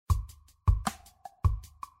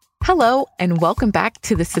Hello, and welcome back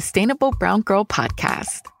to the Sustainable Brown Girl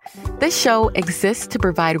podcast. This show exists to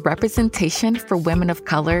provide representation for women of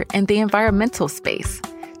color in the environmental space,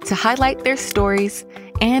 to highlight their stories,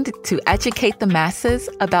 and to educate the masses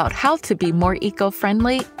about how to be more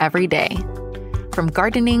eco-friendly every day. From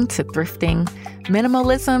gardening to thrifting,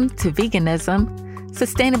 minimalism to veganism,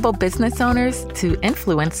 sustainable business owners to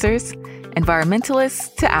influencers,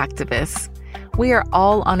 environmentalists to activists, we are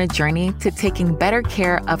all on a journey to taking better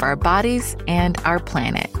care of our bodies and our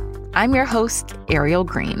planet. I'm your host, Ariel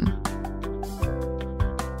Green.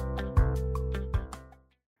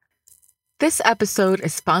 This episode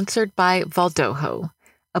is sponsored by Valdojo,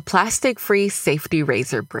 a plastic-free safety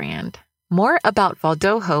razor brand. More about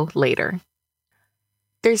Valdojo later.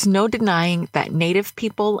 There's no denying that Native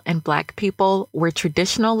people and Black people were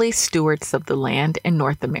traditionally stewards of the land in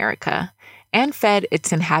North America and fed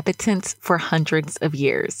its inhabitants for hundreds of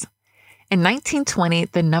years. In 1920,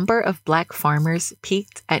 the number of Black farmers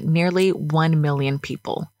peaked at nearly 1 million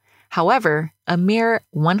people. However, a mere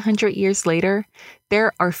 100 years later,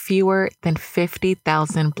 there are fewer than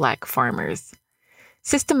 50,000 Black farmers.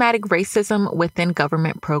 Systematic racism within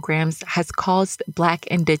government programs has caused Black,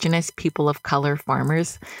 Indigenous, people of color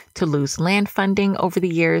farmers to lose land funding over the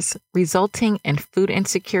years, resulting in food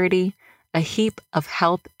insecurity, a heap of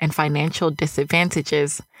health and financial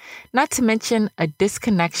disadvantages, not to mention a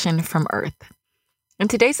disconnection from Earth. In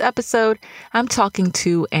today's episode, I'm talking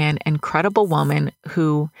to an incredible woman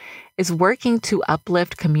who is working to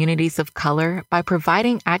uplift communities of color by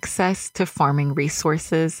providing access to farming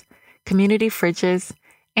resources, community fridges,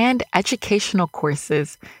 and educational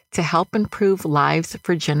courses to help improve lives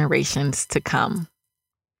for generations to come.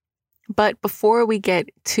 But before we get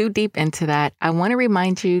too deep into that, I want to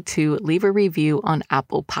remind you to leave a review on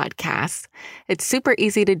Apple Podcasts. It's super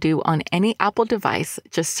easy to do on any Apple device.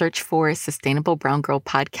 Just search for Sustainable Brown Girl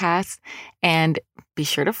Podcast and be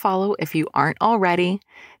sure to follow if you aren't already.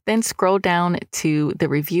 Then scroll down to the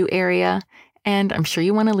review area, and I'm sure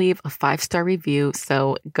you want to leave a 5-star review,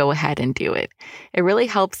 so go ahead and do it. It really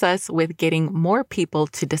helps us with getting more people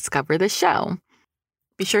to discover the show.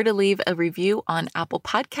 Be sure to leave a review on Apple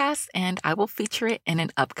Podcasts, and I will feature it in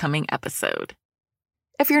an upcoming episode.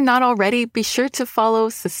 If you're not already, be sure to follow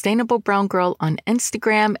Sustainable Brown Girl on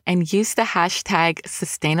Instagram and use the hashtag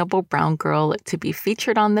Sustainable Brown Girl to be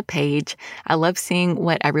featured on the page. I love seeing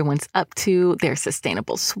what everyone's up to, their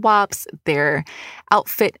sustainable swaps, their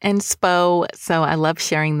outfit inspo. So I love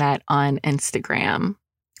sharing that on Instagram.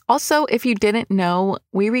 Also, if you didn't know,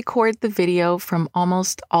 we record the video from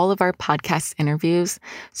almost all of our podcast interviews.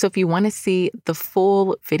 So if you want to see the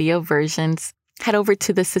full video versions, head over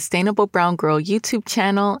to the Sustainable Brown Girl YouTube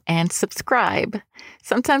channel and subscribe.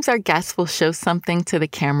 Sometimes our guests will show something to the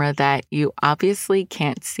camera that you obviously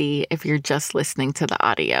can't see if you're just listening to the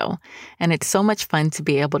audio. And it's so much fun to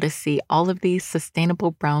be able to see all of these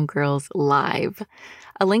Sustainable Brown Girls live.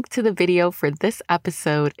 A link to the video for this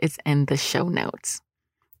episode is in the show notes.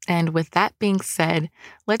 And with that being said,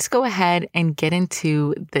 let's go ahead and get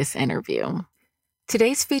into this interview.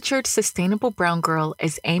 Today's featured Sustainable Brown Girl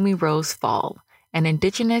is Amy Rose Fall, an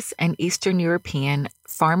Indigenous and Eastern European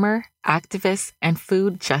farmer, activist, and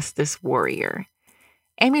food justice warrior.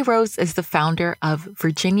 Amy Rose is the founder of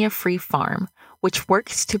Virginia Free Farm, which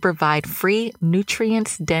works to provide free,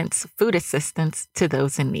 nutrients-dense food assistance to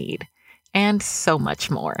those in need, and so much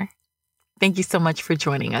more. Thank you so much for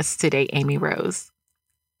joining us today, Amy Rose.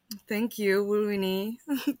 Thank you, Wulwini.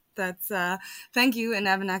 Thank you, and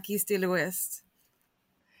Abenaki Stiluist.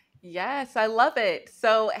 Yes, I love it.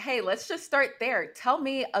 So, hey, let's just start there. Tell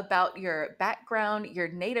me about your background, your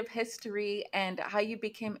native history, and how you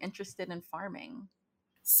became interested in farming.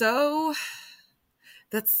 So,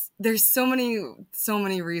 there's so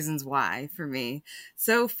many reasons why for me.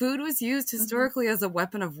 So, food was used historically as a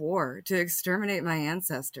weapon of war to exterminate my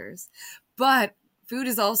ancestors, but food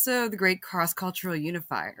is also the great cross-cultural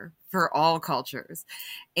unifier for all cultures.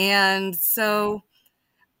 And so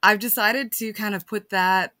I've decided to kind of put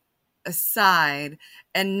that aside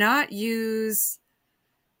and not be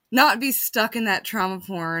stuck in that trauma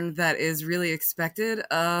porn that is really expected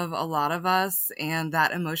of a lot of us and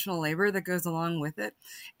that emotional labor that goes along with it.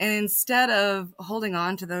 And instead of holding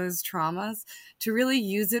on to those traumas, to really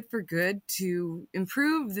use it for good to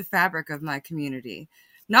improve the fabric of my community.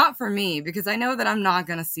 Not for me, because I know that I'm not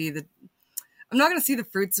going to see the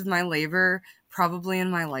fruits of my labor probably in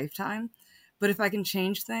my lifetime. But if I can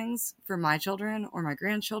change things for my children or my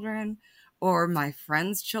grandchildren or my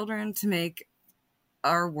friends' children to make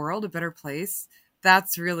our world a better place,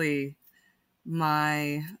 that's really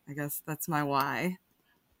that's my why.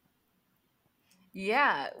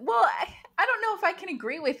 Yeah. Well, I don't know if I can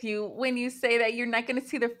agree with you when you say that you're not going to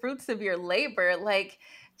see the fruits of your labor. Like,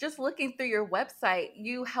 just looking through your website,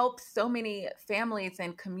 you help so many families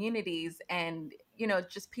and communities and,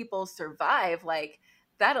 just people survive. Like,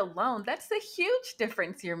 that alone, that's a huge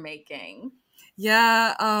difference you're making.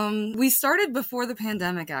 Yeah, we started before the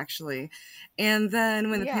pandemic actually. And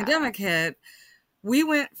then when the Yeah. pandemic hit, we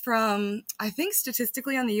went from, I think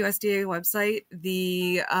statistically on the USDA website,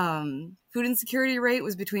 the food insecurity rate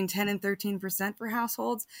was between 10 and 13% for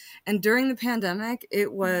households. And during the pandemic,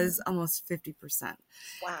 it was Mhm. almost 50%.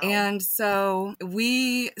 Wow. And so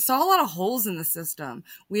we saw a lot of holes in the system.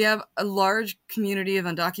 We have a large community of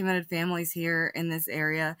undocumented families here in this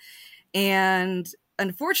area. And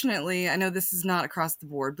unfortunately, I know this is not across the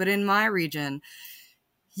board, but in my region,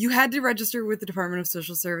 you had to register with the Department of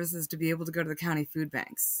Social Services to be able to go to the county food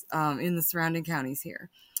banks in the surrounding counties here.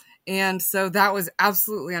 And so that was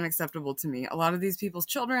absolutely unacceptable to me. A lot of these people's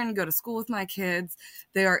children go to school with my kids.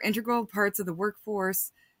 They are integral parts of the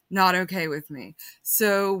workforce. Not okay with me.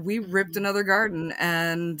 So we ripped Mhm. another garden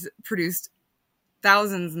and produced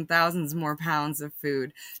thousands and thousands more pounds of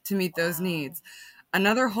food to meet those Wow. needs.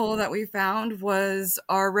 Another hole that we found was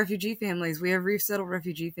our refugee families. We have resettled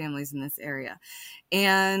refugee families in this area.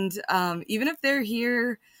 And even if they're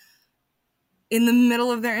here in the middle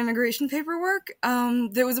of their immigration paperwork,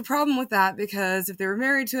 there was a problem with that because if they were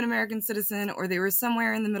married to an American citizen or they were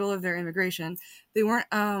somewhere in the middle of their immigration, they weren't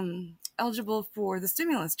eligible for the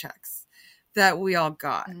stimulus checks that we all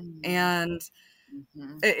got. Mm. And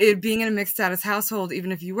Mhm. it being in a mixed status household,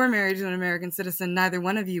 even if you were married to an American citizen, neither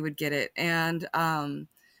one of you would get it. And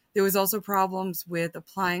there was also problems with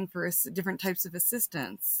applying for different types of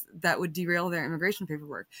assistance that would derail their immigration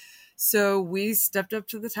paperwork. So we stepped up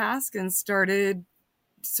to the task and started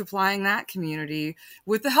supplying that community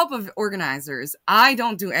with the help of organizers. I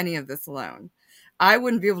don't do any of this alone. I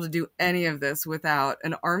wouldn't be able to do any of this without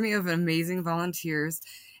an army of amazing volunteers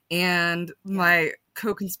and Yeah. my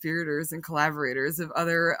co-conspirators and collaborators of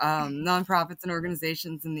other nonprofits and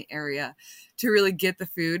organizations in the area to really get the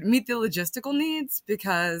food, meet the logistical needs.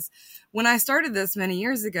 Because when I started this many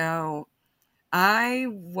years ago, I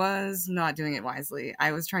was not doing it wisely.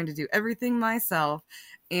 I was trying to do everything myself,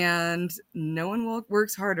 and no one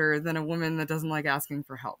works harder than a woman that doesn't like asking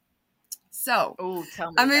for help. So Oh,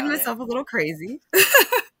 tell I me made about it. myself a little crazy.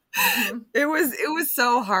 Mhm. It was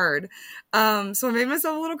so hard. So I made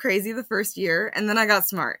myself a little crazy the first year, and then I got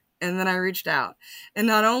smart. And then I reached out. And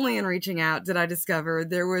not only in reaching out did I discover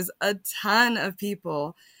there was a ton of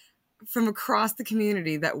people from across the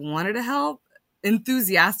community that wanted to help,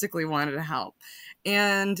 enthusiastically wanted to help.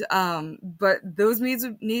 And but those needs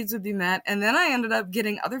would be met. And then I ended up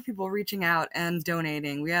getting other people reaching out and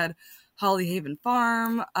donating. We had Holly Haven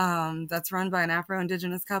Farm, that's run by an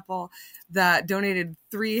Afro-Indigenous couple that donated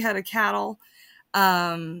 3 head of cattle.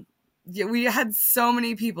 Yeah, we had so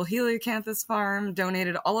many people. Heliocanthus Farm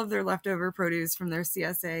donated all of their leftover produce from their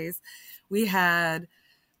CSAs. We had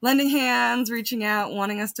Lending Hands reaching out,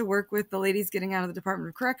 wanting us to work with the ladies getting out of the Department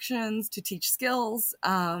of Corrections to teach skills.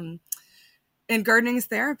 And gardening is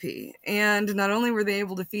therapy. And not only were they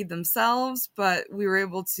able to feed themselves, but we were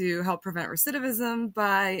able to help prevent recidivism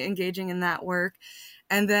by engaging in that work.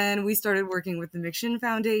 And then we started working with the McShin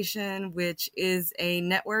Foundation, which is a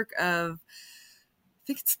network of, I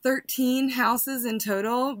think it's 13 houses in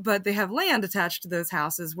total, but they have land attached to those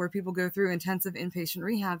houses where people go through intensive inpatient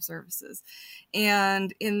rehab services.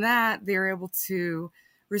 And in that, they're able to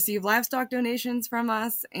receive livestock donations from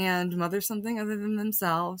us and mother something other than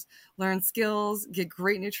themselves, learn skills, get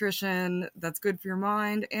great nutrition that's good for your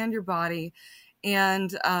mind and your body.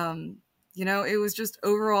 And, it was just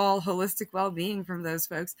overall holistic well-being from those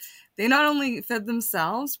folks. They not only fed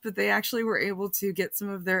themselves, but they actually were able to get some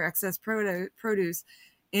of their excess produce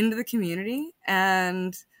into the community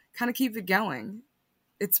and kind of keep it going.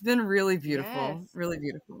 It's been really beautiful, Yes. really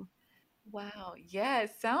beautiful. Wow.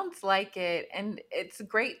 Yes, sounds like it. And it's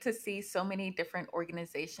great to see so many different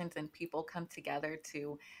organizations and people come together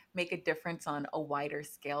to make a difference on a wider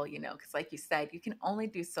scale, because like you said, you can only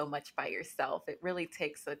do so much by yourself. It really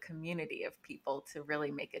takes a community of people to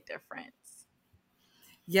really make a difference.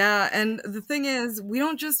 Yeah, and the thing is, we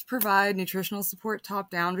don't just provide nutritional support top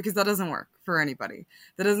down because that doesn't work for anybody.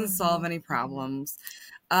 That doesn't solve Hmm. any problems.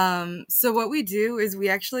 So what we do is we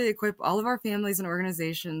actually equip all of our families and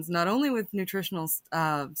organizations not only with nutritional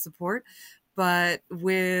support, but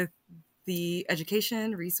with the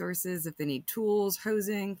education, resources, if they need tools,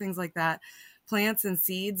 hosing, things like that, plants and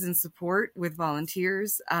seeds and support with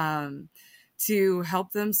volunteers to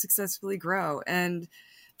help them successfully grow. And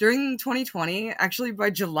during 2020, actually by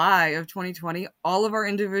July of 2020, all of our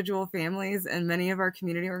individual families and many of our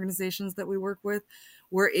community organizations that we work with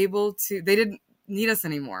were able to, they didn't need us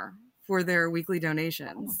anymore for their weekly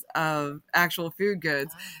donations of actual food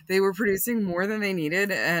goods. They were producing more than they needed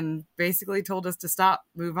and basically told us to stop,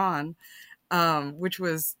 move on, which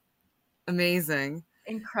was amazing.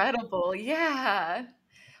 Incredible. Yeah.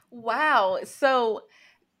 Wow. So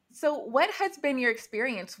what has been your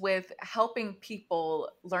experience with helping people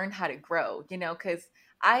learn how to grow? Because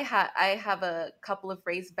I have a couple of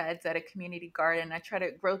raised beds at a community garden. I try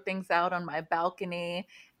to grow things out on my balcony.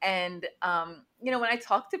 And when I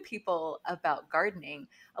talk to people about gardening,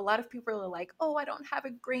 a lot of people are like, "Oh, I don't have a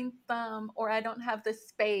green thumb, or I don't have the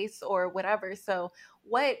space, or whatever." So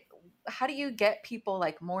what how do you get people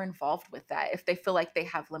like more involved with that if they feel like they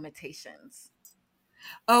have limitations?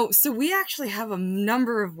 Oh, so we actually have a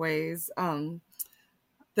number of ways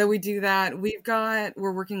that we do that.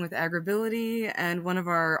 We're working with Agribility, and one of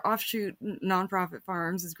our offshoot nonprofit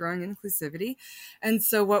farms is growing inclusivity. And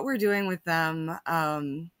so what we're doing with them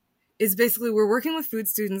is basically we're working with food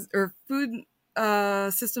students or food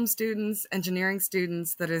system students, engineering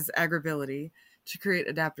students, that is Agribility, to create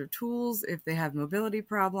adaptive tools if they have mobility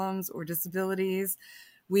problems or disabilities.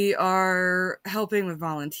 We are helping with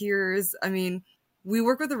volunteers. I mean, we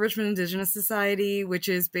work with the Richmond Indigenous Society, which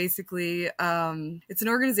is basically, it's an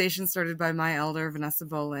organization started by my elder, Vanessa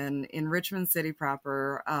Bolin, in Richmond City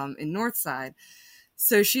proper, in Northside.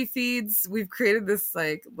 So we've created this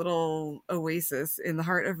like little oasis in the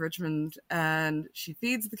heart of Richmond, and she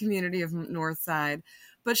feeds the community of Northside,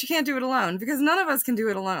 but she can't do it alone because none of us can do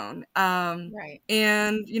it alone. Right.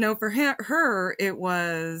 And, for her, it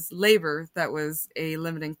was labor that was a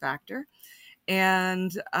limiting factor.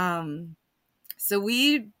 And, so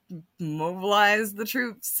we mobilized the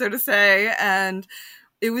troops, so to say, and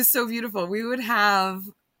it was so beautiful. We would have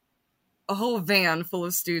a whole van full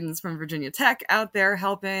of students from Virginia Tech out there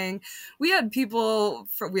helping. We had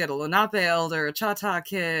we had a Lenape elder, a Chata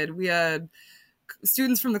kid. We had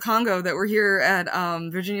students from the Congo that were here at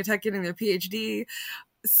Virginia Tech getting their PhD.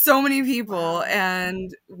 So many people. Wow.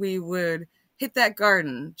 And we would hit that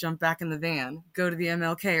garden, jump back in the van, go to the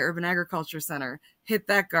MLK Urban Agriculture Center, hit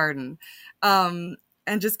that garden, and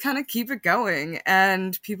just kind of keep it going.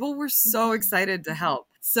 And people were so excited to help.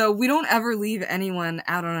 So we don't ever leave anyone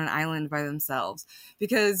out on an island by themselves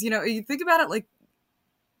because, you think about it like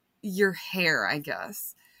your hair, I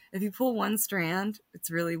guess. If you pull one strand,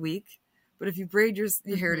 it's really weak. But if you braid your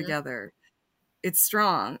hair together, it's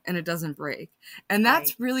strong and it doesn't break. And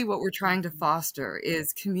that's really what we're trying to foster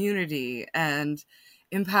is community and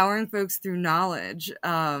empowering folks through knowledge,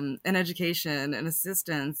 and education and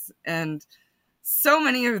assistance and so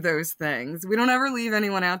many of those things. We don't ever leave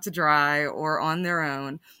anyone out to dry or on their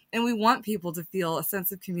own. And we want people to feel a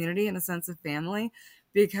sense of community and a sense of family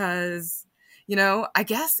because, I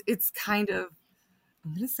guess it's kind of,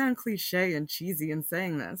 I'm going to sound cliche and cheesy in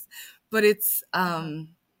saying this, but it's,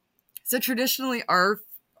 so traditionally, our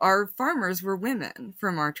farmers were women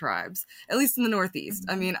from our tribes, at least in the Northeast.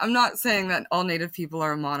 I mean, I'm not saying that all Native people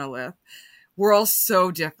are a monolith. We're all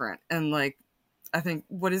so different. And like, I think,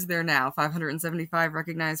 what is there now? 575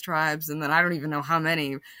 recognized tribes. And then I don't even know how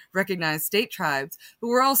many recognized state tribes. But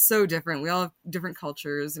we're all so different. We all have different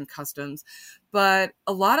cultures and customs. But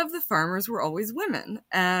a lot of the farmers were always women.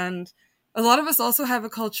 And a lot of us also have a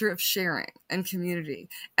culture of sharing and community.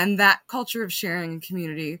 And that culture of sharing and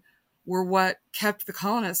community were what kept the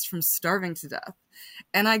colonists from starving to death.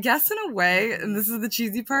 And I guess in a way, and this is the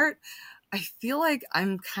cheesy part, I feel like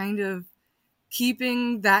I'm kind of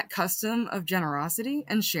keeping that custom of generosity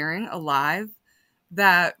and sharing alive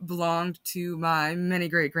that belonged to my many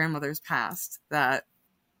great grandmothers past that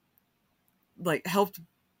like helped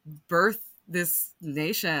birth this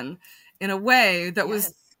nation in a way that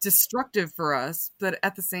was destructive for us, but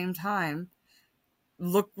at the same time,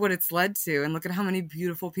 look what it's led to and look at how many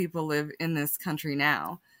beautiful people live in this country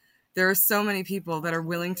now. There are so many people that are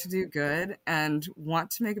willing to do good and want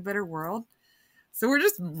to make a better world. So we're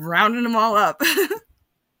just rounding them all up.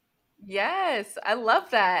 Yes, I love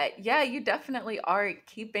that. Yeah, you definitely are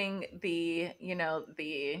keeping the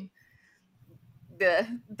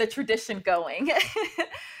tradition going.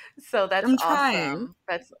 So that's I'm trying.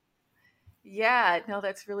 awesome. Yeah, no,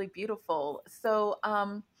 that's really beautiful. So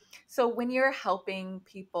when you're helping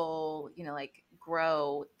people, like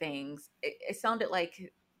grow things, it sounded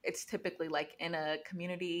like it's typically like in a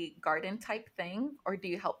community garden type thing, or do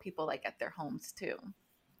you help people like at their homes too?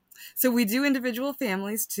 So we do individual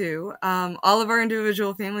families too. All of our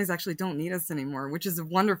individual families actually don't need us anymore, which is a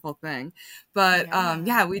wonderful thing. But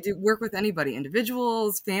yeah, we do work with anybody,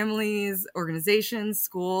 individuals, families, organizations,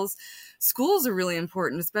 schools. Schools are really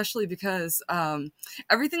important, especially because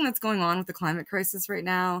everything that's going on with the climate crisis right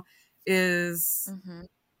now is,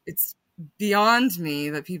 it's beyond me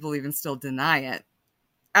that people even still deny it.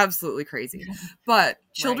 Absolutely crazy. But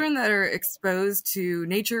children that are exposed to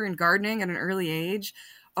nature and gardening at an early age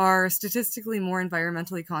are statistically more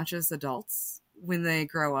environmentally conscious adults when they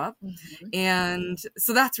grow up. And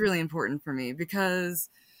so that's really important for me because,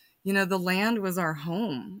 you know, the land was our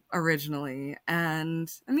home originally. And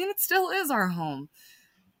I mean, it still is our home.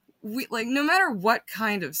 We, like, no matter what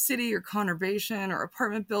kind of city or conurbation or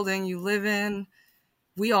apartment building you live in,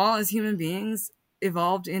 we all as human beings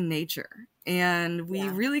evolved in nature, and we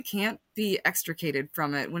really can't be extricated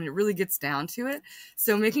from it when it really gets down to it.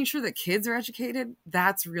 So making sure that kids are educated,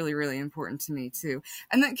 that's really, really important to me too.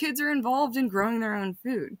 And that kids are involved in growing their own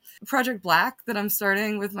food. Project Black that I'm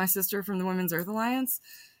starting with my sister from the Women's Earth Alliance.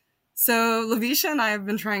 So Lavisha and I have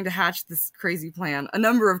been trying to hatch this crazy plan, a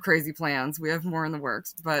number of crazy plans. We have more in the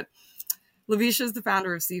works, but Lavisha is the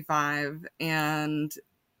founder of C5, and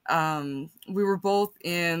we were both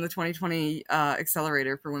in the 2020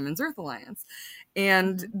 accelerator for Women's Earth Alliance.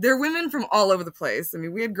 And they're women from all over the place. I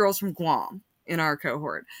mean, we had girls from Guam in our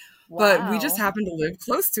cohort, but we just happened to live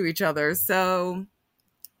close to each other. So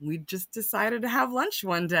we just decided to have lunch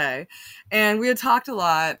one day, and we had talked a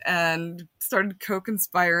lot and started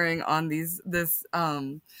co-conspiring on this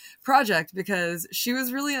project because she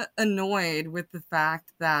was really annoyed with the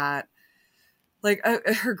fact that, like,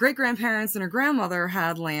 her great-grandparents and her grandmother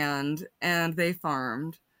had land and they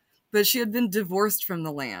farmed, but she had been divorced from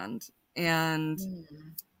the land and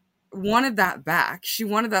wanted that back. She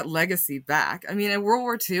wanted that legacy back. I mean, in World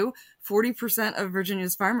War II, 40% of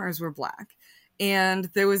Virginia's farmers were Black. And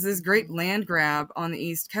there was this great land grab on the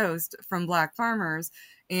East Coast from Black farmers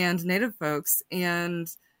and Native folks, and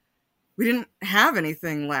we didn't have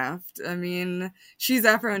anything left. I mean, she's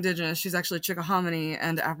Afro-Indigenous. She's actually Chickahominy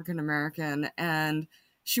and African-American, and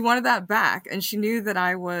she wanted that back. And she knew that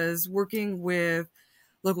I was working with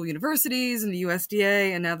local universities and the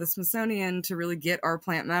USDA and now the Smithsonian to really get our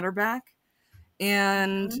plant matter back.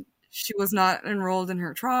 And she was not enrolled in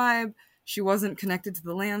her tribe. She wasn't connected to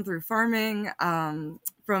the land through farming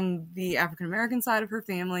from the African-American side of her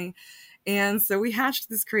family. And so we hatched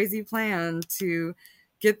this crazy plan to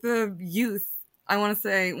get the youth, I want to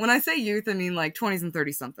say, when I say youth, I mean like 20s and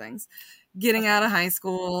 30 somethings, getting out of high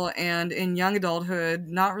school and in young adulthood,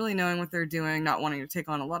 not really knowing what they're doing, not wanting to take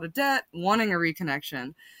on a lot of debt, wanting a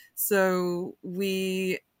reconnection. So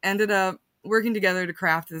we ended up working together to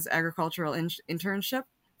craft this agricultural internship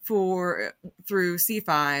through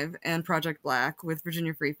C5 and Project Black, with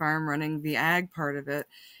Virginia Free Farm running the ag part of it.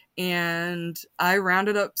 And I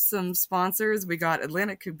rounded up some sponsors. We got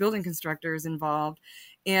Atlantic Building Constructors involved,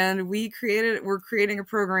 and we're creating a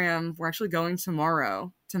program. We're actually going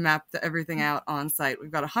tomorrow to map everything out on site.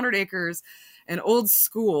 We've got 100 acres, an old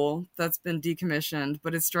school that's been decommissioned,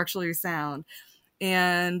 but it's structurally sound.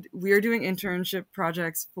 And we are doing internship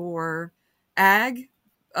projects for ag,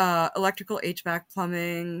 electrical, HVAC,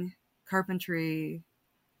 plumbing, carpentry,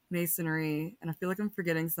 masonry, and I feel like I'm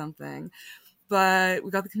forgetting something. But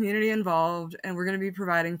we got the community involved, and we're going to be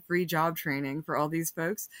providing free job training for all these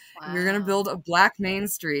folks. Wow. We're going to build a Black Main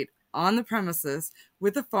Street on the premises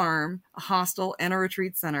with a farm, a hostel, and a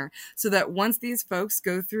retreat center, so that once these folks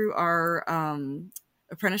go through our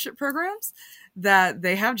apprenticeship programs, that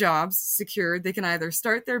they have jobs secured. They can either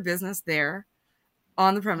start their business there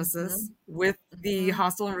on the premises with the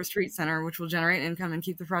hostel and retreat center, which will generate income and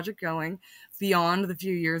keep the project going beyond the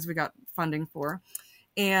few years we got funding for,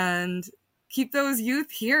 and keep those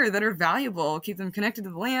youth here that are valuable, keep them connected to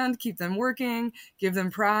the land, keep them working, give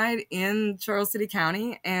them pride in Charles City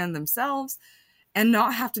County and themselves, and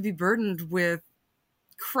not have to be burdened with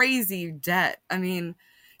crazy debt. I mean,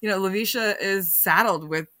 you know, Lavisha is saddled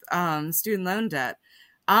with student loan debt.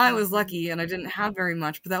 I was lucky and I didn't have very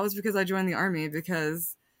much, but that was because I joined the Army,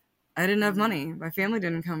 because I didn't have money. My family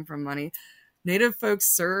didn't come from money. Native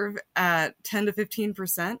folks serve at 10 to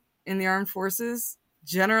 15% in the armed forces,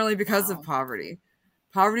 generally because of poverty.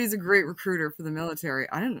 Poverty is a great recruiter for the military.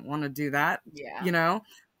 I didn't want to do that, you know,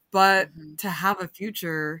 but to have a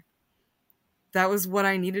future, that was what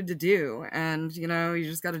I needed to do. And, you know, you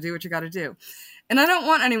just got to do what you got to do. And I don't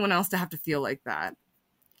want anyone else to have to feel like that.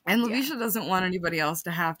 And Lavisha doesn't want anybody else to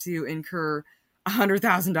have to incur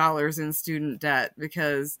 $100,000 in student debt,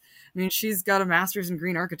 because, I mean, she's got a master's in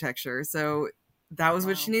green architecture. So that was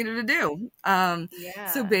what she Wow. needed to do. So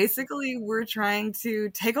Yeah. basically, we're trying to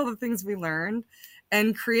take all the things we learned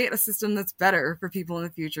and create a system that's better for people in the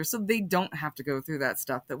future so they don't have to go through that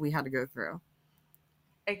stuff that we had to go through.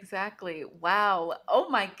 Exactly. Wow. Oh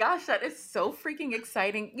my gosh, that is so freaking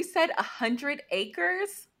exciting. You said 100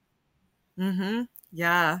 acres? Mm-hmm.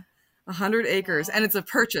 Yeah. 100 acres. And Wow. it's a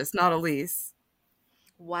purchase, not a lease.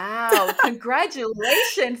 Wow,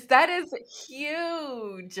 congratulations. That is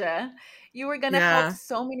huge. You are going to help Yeah.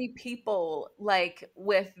 so many people like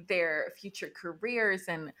with their future careers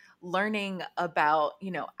and learning about,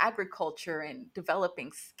 agriculture and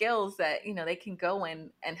developing skills that, they can go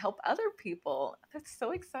and help other people. That's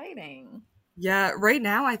so exciting. Yeah. Right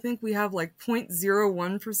now, I think we have like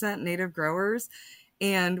 0.01% native growers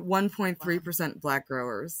and Wow. 1.3% black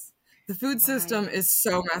growers. The food system Right. is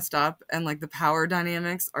so messed up and like the power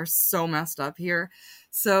dynamics are so messed up here.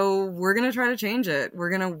 So we're going to try to change it. We're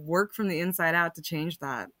going to work from the inside out to change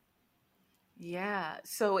that. Yeah.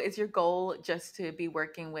 So is your goal just to be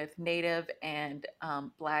working with Native and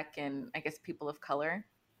Black and I guess people of color?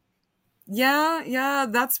 Yeah,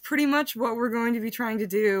 that's pretty much what we're going to be trying to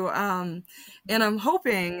do. And I'm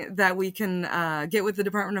hoping that we can get with the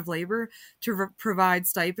Department of Labor to provide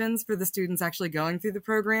stipends for the students actually going through the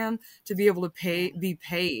program to be able to be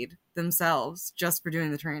paid themselves just for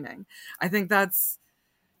doing the training. I think that's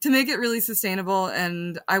to make it really sustainable,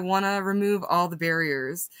 and I want to remove all the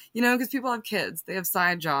barriers, because people have kids, they have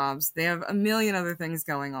side jobs, they have a million other things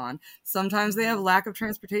going on. Sometimes they have Mhm. lack of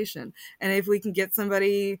transportation, and if we can get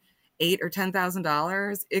somebody $8,000 or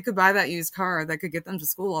 $10,000, it could buy that used car that could get them to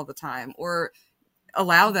school all the time, or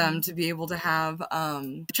allow them Mhm. to be able to have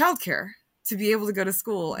childcare to be able to go to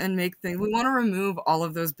school and make things. We want to remove all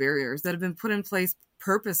of those barriers that have been put in place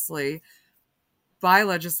purposely by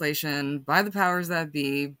legislation, by the powers that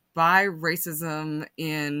be, by racism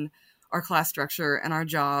in our class structure and our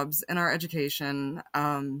jobs and our education.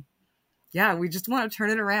 Yeah, we just want to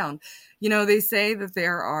turn it around. They say that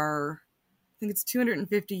there are, I think it's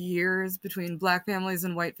 250 years between Black families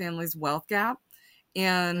and white families' wealth gap,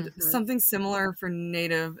 and Mhm. something similar for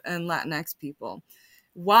Native and Latinx people.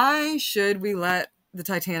 Why should we let the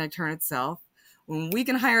Titanic turn itself when we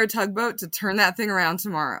can hire a tugboat to turn that thing around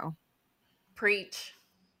tomorrow? Preach.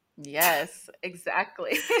 Yes,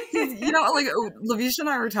 exactly. Because, like Lavisha and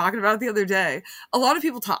I were talking about it the other day. A lot of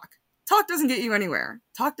people talk. Talk doesn't get you anywhere.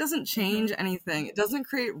 Talk doesn't change Mhm. anything. It doesn't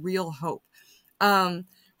create real hope. Um,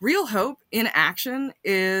 Real hope in action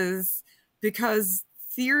is because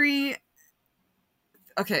theory.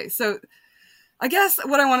 Okay, so I guess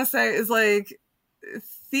what I want to say is like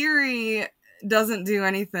theory doesn't do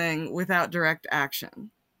anything without direct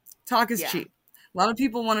action. Talk is Yeah. cheap. A lot of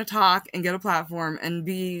people want to talk and get a platform and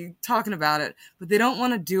be talking about it, but they don't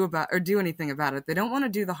want to do anything about it. They don't want to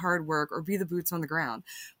do the hard work or be the boots on the ground.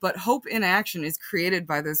 But hope in action is created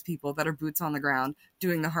by those people that are boots on the ground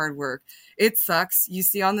doing the hard work. It sucks. You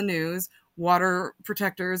see on the news water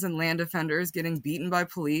protectors and land defenders getting beaten by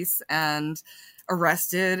police and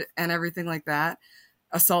arrested and everything like that,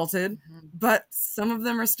 assaulted, Mhm. but some of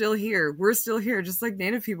them are still here. We're still here, just like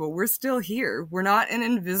Native people. We're still here. We're not an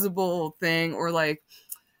invisible thing or like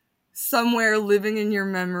somewhere living in your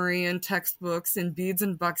memory and textbooks and beads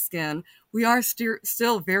and buckskin. We are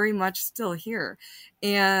still very much still here.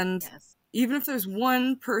 And Yes. even if there's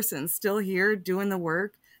one person still here doing the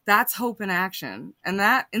work, that's hope in action. And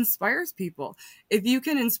that inspires people. If you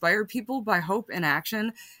can inspire people by hope in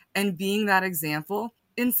action and being that example,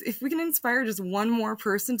 if we can inspire just one more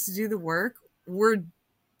person to do the work, we're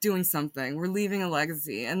doing something. We're leaving a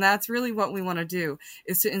legacy. And that's really what we want to do,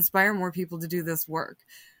 is to inspire more people to do this work.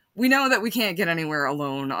 We know that we can't get anywhere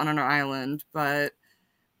alone on an island, but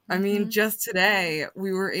I mean, Mhm. just today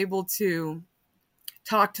we were able to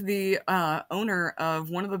talk to the owner of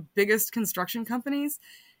one of the biggest construction companies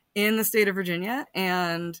in the state of Virginia,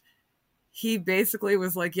 and he basically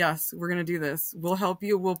was like, yes, we're going to do this. We'll help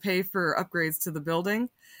you. We'll pay for upgrades to the building,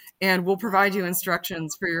 and we'll provide you Wow.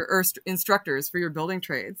 instructions for instructors for your building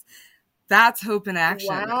trades. That's hope in action.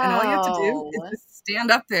 And all you have to do is Wow. just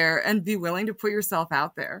stand up there and be willing to put yourself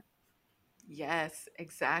out there. Yes,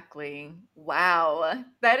 exactly. Wow.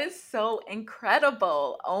 That is so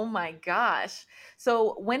incredible. Oh my gosh.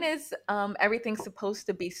 So when is everything supposed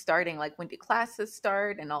to be starting? Like when do classes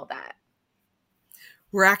start and all that?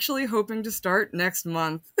 We're actually hoping to start next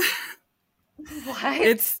month. What?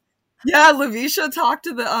 It's Yeah, Lavisha talked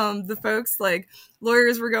to the folks, like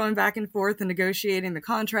lawyers were going back and forth and negotiating the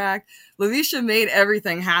contract. Lavisha made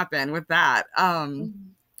everything happen with that.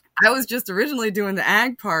 Mhm. I was just originally doing the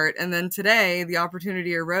ag part. And then today the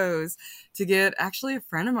opportunity arose to get actually a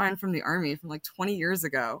friend of mine from the Army from like 20 years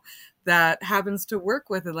ago that happens to work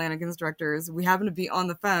with Atlantic Instructors. We happen to be on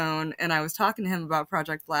the phone, and I was talking to him about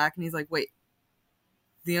Project Black, and he's like, wait,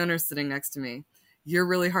 the owner's sitting next to me. You're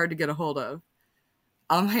really hard to get a hold of.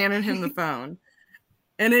 I'm handing him the phone.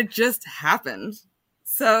 And it just happened.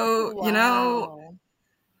 So, Wow. you know,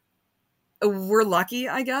 we're lucky,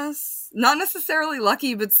 I guess. Not necessarily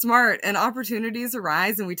lucky, but smart. And opportunities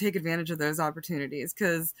arise, and we take advantage of those opportunities.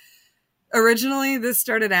 Because originally this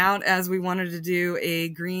started out as we wanted to do a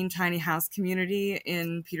green tiny house community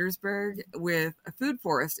in Petersburg with a food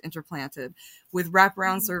forest interplanted with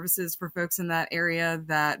wraparound services for folks in that area,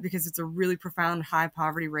 that because it's a really profound high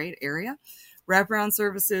poverty rate area, wraparound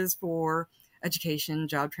services for education,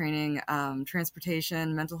 job training,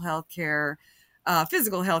 transportation, mental health care,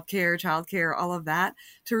 physical health care, child care, all of that,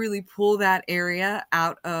 to really pull that area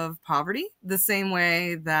out of poverty the same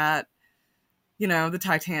way that, you know, the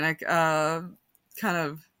Titanic kind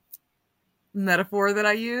of metaphor that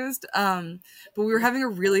I used. But we were having a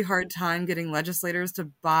really hard time getting legislators to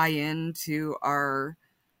buy into our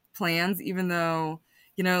plans, even though,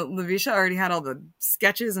 you know, Lavisha already had all the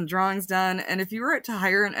sketches and drawings done. And if you were to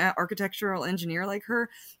hire an architectural engineer like her,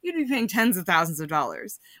 you'd be paying tens of thousands of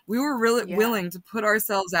dollars. We were really willing to put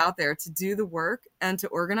ourselves out there to do the work and to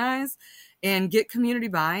organize and get community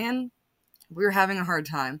buy-in. We were having a hard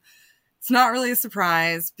time. It's not really a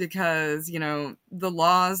surprise because, you know, the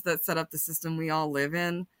laws that set up the system we all live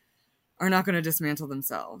in are not going to dismantle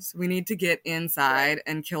themselves. We need to get inside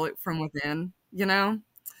and kill it from within, you know?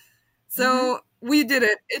 So we did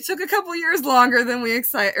it. It took a couple years longer than we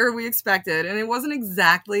expected, and it wasn't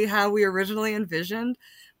exactly how we originally envisioned,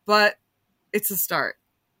 but it's a start,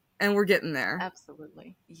 and we're getting there.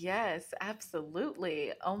 Absolutely. Yes,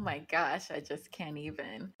 absolutely. Oh my gosh, I just can't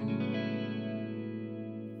even.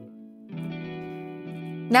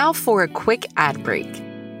 Now for a quick ad break.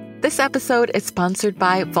 This episode is sponsored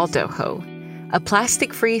by Valdojo, a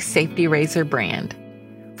plastic-free safety razor brand.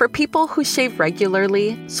 For people who shave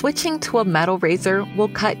regularly, switching to a metal razor will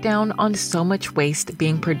cut down on so much waste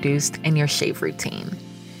being produced in your shave routine.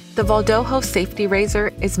 The Valdojo safety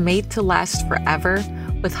razor is made to last forever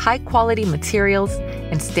with high-quality materials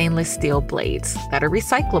and stainless steel blades that are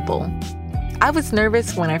recyclable. I was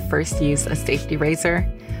nervous when I first used a safety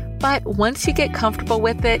razor, but once you get comfortable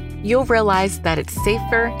with it, you'll realize that it's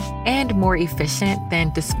safer and more efficient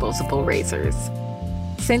than disposable razors.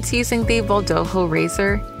 Since using the Valdojo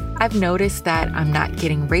razor, I've noticed that I'm not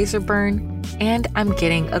getting razor burn and I'm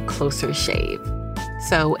getting a closer shave.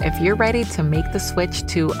 So if you're ready to make the switch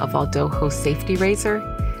to a Valdojo safety razor,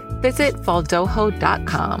 visit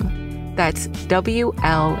valdojo.com. That's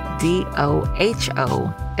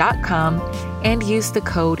WLDOHO.com and use the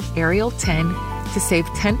code Ariel10 to save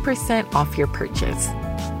 10% off your purchase.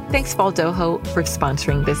 Thanks, Valdojo, for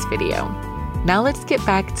sponsoring this video. Now let's get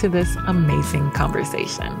back to this amazing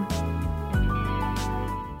conversation.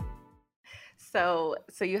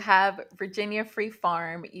 So you have Virginia Free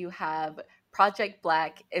Farm, you have Project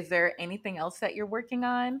Black. Is there anything else that you're working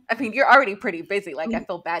on? I mean, you're already pretty busy. Like, I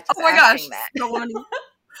feel bad just asking that.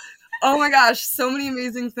 Oh my gosh, so many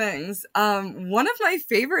amazing things. One of my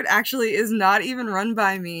favorite actually is not even run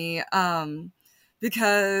by me,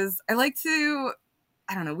 because I like to,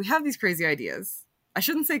 I don't know, we have these crazy ideas. I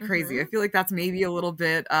shouldn't say crazy. I feel like that's maybe a little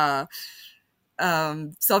bit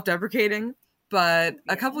self-deprecating. But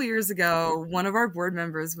a couple years ago, one of our board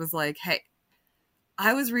members was like, hey,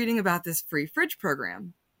 I was reading about this free fridge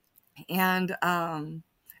program. And I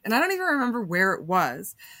don't even remember where it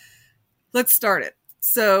was. Let's start it.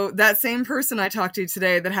 So that same person I talked to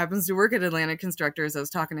today that happens to work at Atlantic Instructors, I was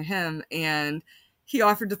talking to him, and he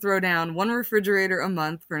offered to throw down one refrigerator a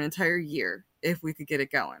month for an entire year if we could get it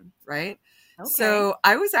going, right? Okay. So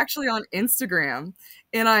I was actually on Instagram,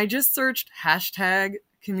 and I just searched hashtag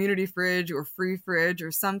community fridge or free fridge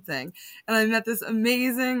or something. And I met this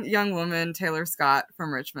amazing young woman, Taylor Scott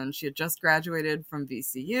from Richmond. She had just graduated from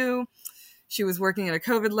VCU. She was working at a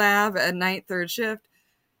COVID lab at night, third shift.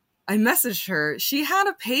 I messaged her. She had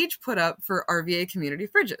a page put up for RVA community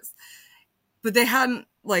fridges, but they hadn't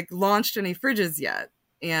launched any fridges yet.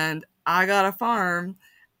 And I got a farm.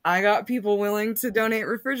 I got people willing to donate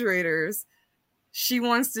refrigerators. She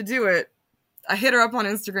wants to do it. I hit her up on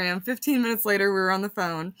Instagram. 15 minutes later, we were on the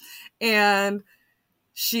phone, and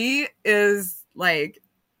she is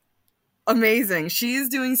amazing. She's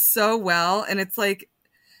doing so well. And it's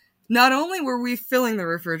not only were we filling the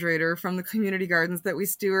refrigerator from the community gardens that we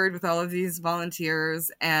steward with all of these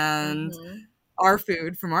volunteers and our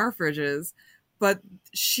food from our fridges, but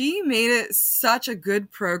she made it such a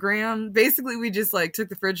good program. Basically, we just like took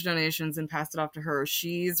the fridge donations and passed it off to her.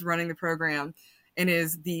 She's running the program and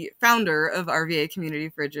is the founder of RVA Community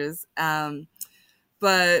Fridges.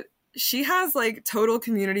 But she has like total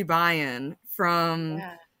community buy-in from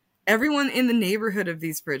everyone in the neighborhood of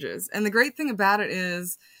these fridges. And the great thing about it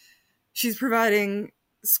is she's providing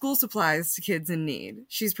school supplies to kids in need.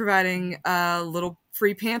 She's providing little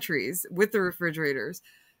free pantries with the refrigerators,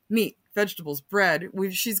 meat, vegetables, bread.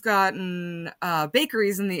 She's gotten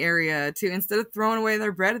bakeries in the area to, instead of throwing away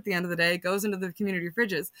their bread at the end of the day, it goes into the community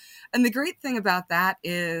fridges. And the great thing about that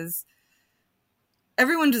is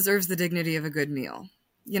everyone deserves the dignity of a good meal.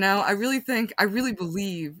 You know, I really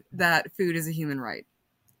believe that food is a human right.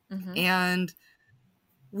 Mm-hmm. And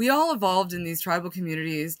we all evolved in these tribal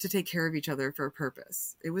communities to take care of each other for a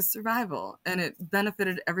purpose. It was survival, and it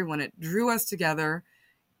benefited everyone. It drew us together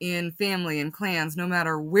in family and clans, no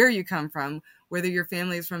matter where you come from, whether your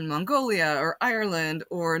family is from Mongolia or Ireland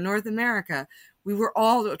or North America. We were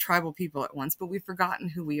all tribal people at once, but we've forgotten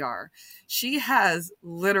who we are. She has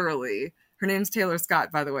literally, her name's Taylor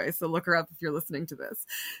Scott, by the way, so look her up if you're listening to this.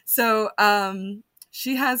 So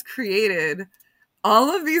she has created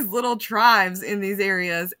all of these little tribes in these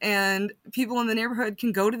areas, and people in the neighborhood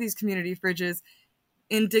can go to these community fridges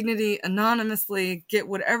in dignity, anonymously, get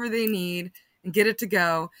whatever they need and get it to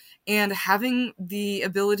go. And having the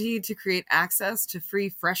ability to create access to free,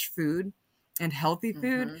 fresh food and healthy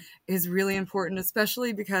food is really important,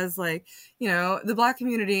 especially because, like, you know, the Black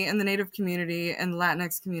community and the Native community and the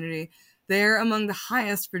Latinx community, they're among the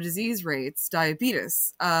highest for disease rates,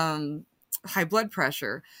 diabetes, high blood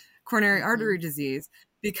pressure, coronary artery disease,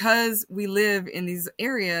 because we live in these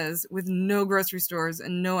areas with no grocery stores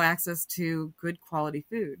and no access to good quality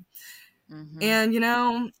food. And, you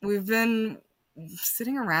know, we've been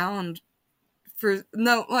sitting around I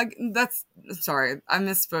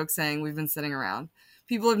misspoke saying we've been sitting around.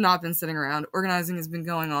 People have not been sitting around. Organizing has been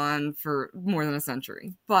going on for more than a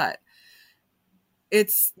century, but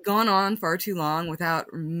it's gone on far too long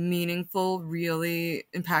without meaningful, really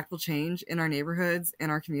impactful change in our neighborhoods and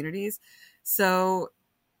our communities. So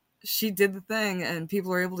she did the thing, and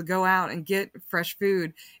people are able to go out and get fresh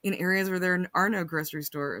food in areas where there are no grocery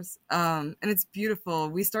stores. And it's beautiful.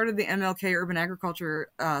 We started the MLK Urban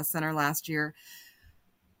Agriculture Center last year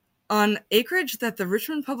on acreage that the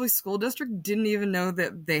Richmond Public School District didn't even know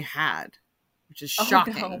that they had, which is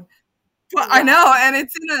shocking. Oh, no. But I know, and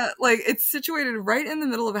it's it's situated right in the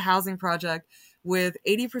middle of a housing project with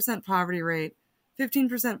 80% poverty rate,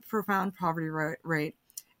 15% profound poverty rate,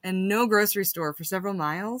 and no grocery store for several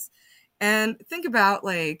miles. And think about,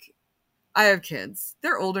 like, I have kids.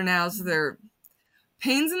 They're older now, so they're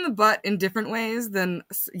pains in the butt in different ways than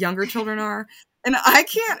younger children are. And I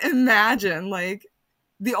can't imagine, like,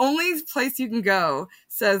 the only place you can go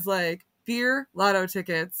says, like, beer, lotto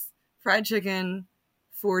tickets, fried chicken,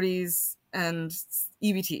 40s, and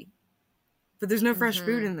EBT. But there's no fresh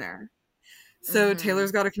food in there. So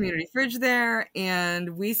Taylor's got a community fridge there,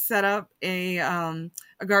 and we set up a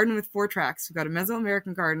garden with 4 tracks. We've got a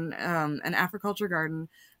Mesoamerican garden, an Africulture garden,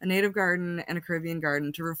 a Native garden, and a Caribbean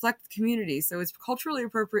garden to reflect the community. So it's culturally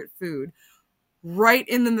appropriate food right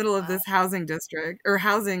in the middle of this housing district or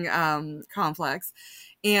housing complex,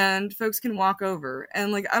 and folks can walk over.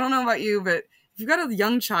 And, like, I don't know about you, but if you've got a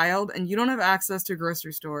young child and you don't have access to a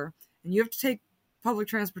grocery store and you have to take public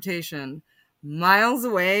transportation miles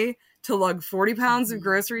away to lug 40 pounds of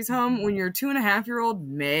groceries home when your 2.5-year-old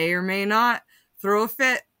may or may not throw a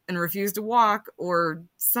fit and refuse to walk or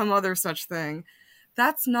some other such thing,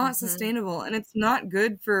 that's not sustainable. And it's not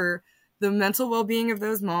good for the mental well-being of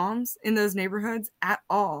those moms in those neighborhoods at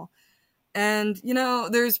all. And, you know,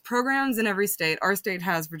 there's programs in every state. Our state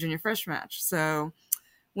has Virginia Fresh Match. So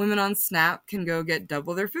women on SNAP can go get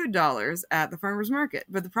double their food dollars at the farmer's market.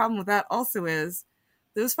 But the problem with that also is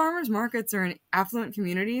those farmers markets are in affluent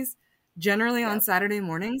communities, generally on Saturday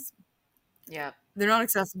mornings. Yeah. They're not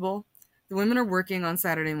accessible. The women are working on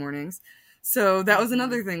Saturday mornings. So that was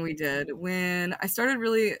another thing we did when I started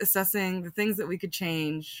really assessing the things that we could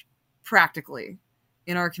change practically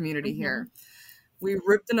in our community here. We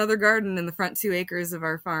ripped another garden in the front 2 acres of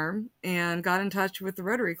our farm and got in touch with the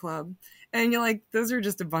Rotary Club. And you're like, those are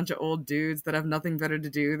just a bunch of old dudes that have nothing better to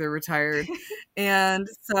do. They're retired. And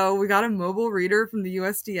so we got a mobile reader from the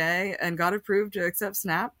USDA and got approved to accept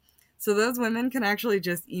SNAP. So those women can actually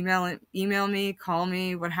just email me, call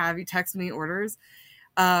me, what have you, text me orders.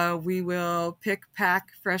 We will pick, pack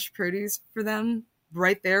fresh produce for them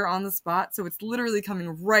right there on the spot. So it's literally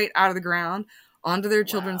coming right out of the ground onto their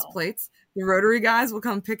children's plates. The Rotary guys will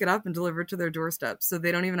come pick it up and deliver it to their doorstep, so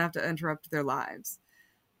they don't even have to interrupt their lives.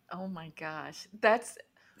 Oh my gosh. That's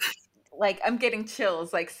like, I'm getting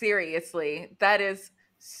chills, like, seriously. That is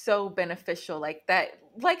so beneficial. Like that,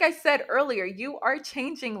 like I said earlier, you are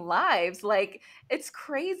changing lives. Like, it's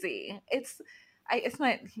crazy. It's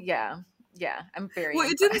not, yeah. Yeah, I'm very Well,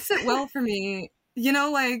 it didn't impressed. sit well for me.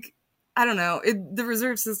 Like, I don't know. The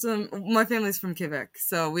reserve system, my family's from Quebec,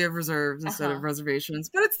 so we have reserves instead of Uh-huh. reservations,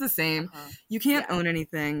 but it's the same. Uh-huh. You can't Yeah. own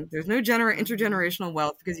anything. There's no Mhm. intergenerational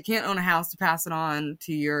wealth because you can't own a house to pass it on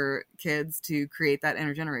to your kids to create that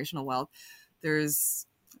intergenerational wealth. There's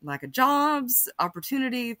lack of jobs,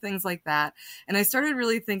 opportunity, things like that. And I started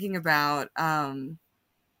really thinking about the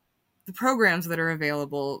programs that are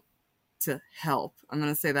available to help. I'm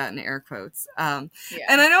going to say that in air quotes. Yeah.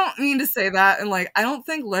 And I don't mean to say that. And like, I don't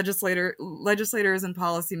think legislators and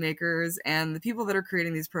policymakers and the people that are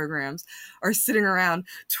creating these programs are sitting around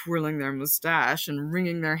twirling their mustache and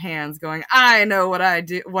wringing their hands going, I know what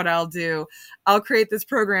I'll do. I'll create this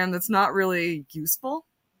program that's not really useful,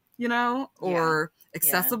 Yeah. or Yeah.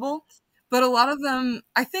 accessible. But a lot of them,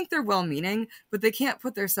 I think they're well meaning, but they can't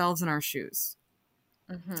put themselves in our shoes.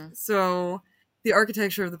 Mhm. So the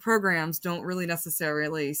architecture of the programs don't really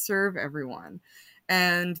necessarily serve everyone.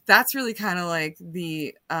 And that's really kind of like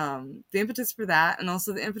the impetus for that, and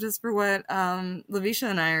also the impetus for what Lavisha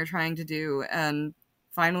and I are trying to do, and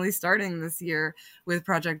finally starting this year with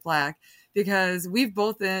Project Black, because we've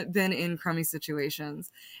both been in crummy situations,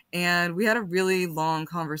 and we had a really long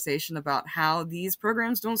conversation about how these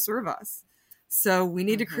programs don't serve us. So we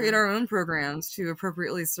need to create Mhm. our own programs to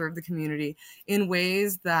appropriately serve the community in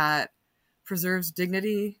ways that preserves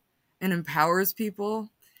dignity and empowers people,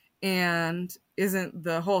 and isn't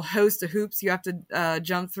the whole host of hoops you have to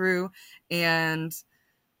jump through, and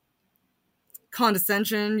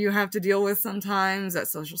condescension you have to deal with sometimes at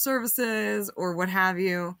social services or what have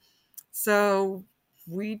you. So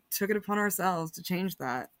we took it upon ourselves to change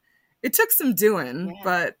that. It took some doing, Yeah,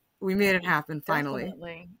 but we made it happen finally.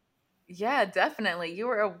 definitely. Yeah, definitely. You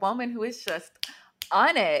are a woman who is just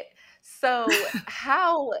on it. So,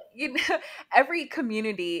 how, every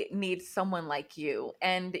community needs someone like you.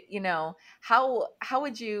 And, how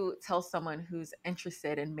would you tell someone who's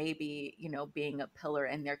interested in maybe, being a pillar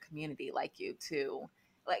in their community like you to,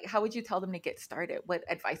 like, how would you tell them to get started? What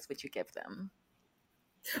advice would you give them?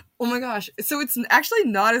 Oh my gosh. So it's actually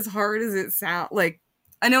not as hard as it sounds. Like,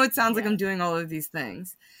 I know it sounds like Yeah. I'm doing all of these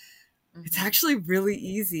things. It's Hmm. actually really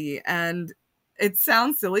easy, and it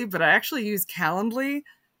sounds silly, but I actually use Calendly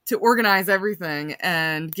to organize everything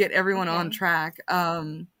and get everyone on Okay. track.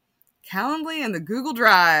 Calendly and the Google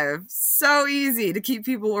Drive, so easy to keep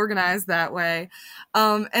people organized that way.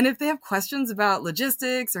 And if they have questions about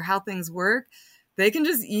logistics or how things work, they can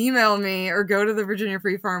just email me or go to the Virginia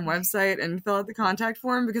Free Farm website and fill out the contact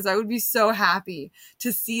form, because I would be so happy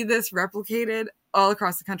to see this replicated all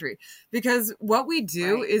across the country, because what we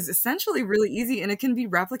do Right. is essentially really easy and it can be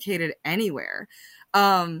replicated anywhere.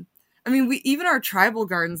 Um, I mean, we even our tribal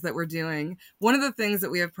gardens that we're doing, one of the things that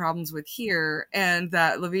we have problems with here, and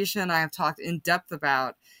that Lavisha and I have talked in depth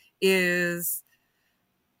about, is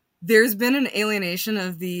there's been an alienation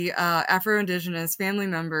of the Afro-Indigenous family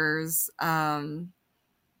members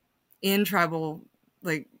in tribal,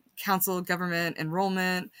 like, council government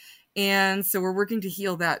enrollment. And so we're working to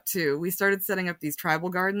heal that too. We started setting up these tribal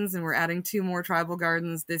gardens, and we're adding 2 more tribal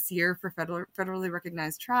gardens this year for federally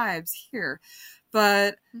recognized tribes here.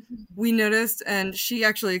 But Mhm. we noticed, and she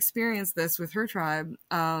actually experienced this with her tribe,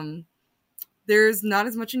 there's not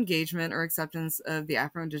as much engagement or acceptance of the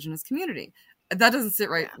Afro-Indigenous community. That doesn't sit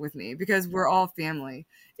right Yeah. with me, because we're all family.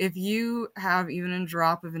 If you have even a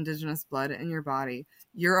drop of Indigenous blood in your body,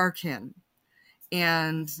 you're our kin.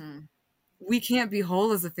 And Hmm. we can't be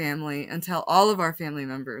whole as a family until all of our family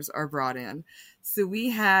members are brought in. So we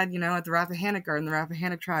had, at the Rappahannock Garden, the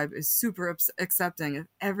Rappahannock tribe is super accepting of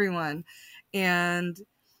everyone. And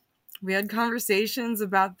we had conversations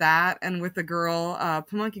about that, and with a girl,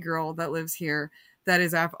 Pamunkey girl that lives here, that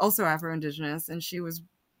is also Afro-Indigenous, and she was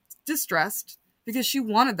distressed because she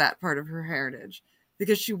wanted that part of her heritage,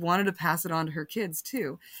 because she wanted to pass it on to her kids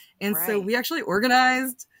too. And so Right. we actually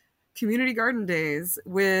organized community garden days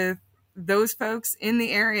with those folks in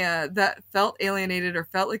the area that felt alienated or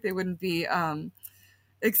felt like they wouldn't be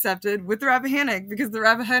accepted with the Rappahannock, because the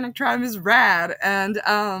Rappahannock tribe is rad. And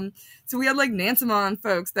so we had like Nansemond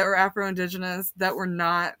folks that were Afro-Indigenous that were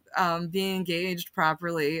not being engaged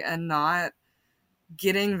properly and not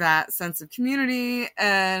getting that sense of community.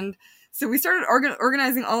 And so we started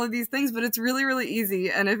organizing all of these things, but it's really, really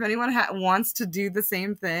easy. And if anyone wants to do the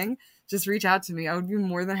same thing, just reach out to me. I would be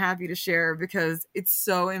more than happy to share, because it's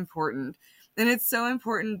so important. And it's so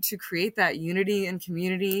important to create that unity and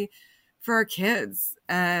community, for our kids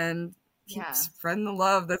and keep Yeah. spreading the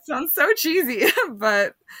love. That sounds so cheesy,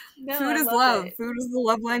 but No, food I is love love. it. Food is the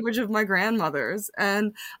love language of my grandmothers,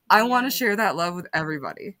 and I want to Yes. share that love with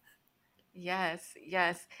everybody. Yes,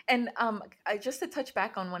 yes. And just to touch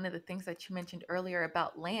back on one of the things that you mentioned earlier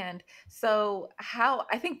about land. So, how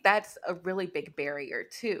I think that's a really big barrier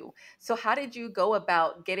too. So, how did you go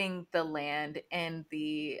about getting the land and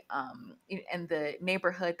and the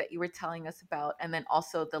neighborhood that you were telling us about, and then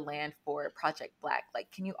also the land for Project Black? Like,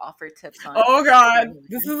 can you offer tips on Oh God, getting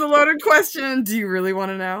this land? is a loaded question. Do you really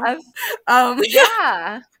want to know? I've, Um,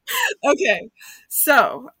 yeah. okay,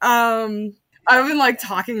 so I've been like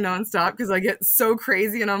talking nonstop because I get so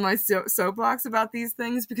crazy and on my soapbox about these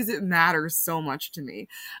things because it matters so much to me.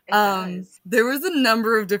 It does. There was a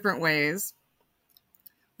number of different ways,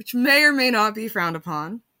 which may or may not be frowned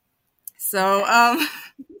upon. So, Okay.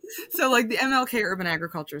 so like the MLK Urban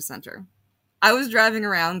Agriculture Center. I was driving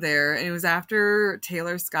around there, and it was after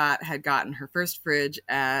Taylor Scott had gotten her first fridge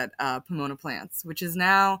at Pomona Plants, which is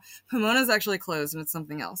now Pomona's actually closed and it's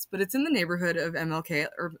something else, but it's in the neighborhood of MLK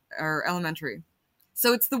or Elementary.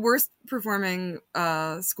 So it's the worst performing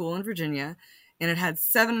school in Virginia, and it had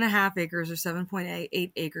 7.5 acres or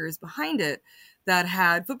 7.8 acres behind it that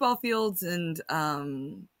had football fields and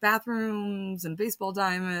bathrooms and baseball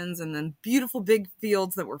diamonds, and then beautiful big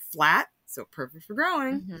fields that were flat, so perfect for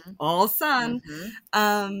growing, Mm-hmm. all sun.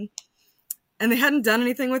 Mm-hmm. And they hadn't done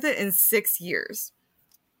anything with it in 6 years.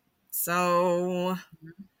 So,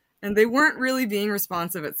 and they weren't really being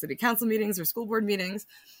responsive at city council meetings or school board meetings.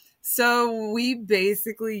 So we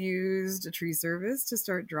basically used a tree service to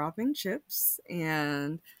start dropping chips,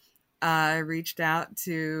 and I reached out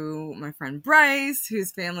to my friend Bryce,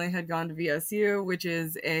 whose family had gone to VSU, which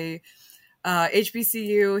is a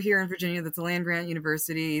HBCU here in Virginia that's a land grant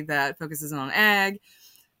university that focuses on ag.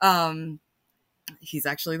 He's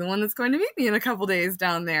actually the one that's going to meet me in a couple days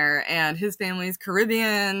down there, and his family's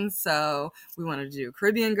Caribbean, so we wanted to do a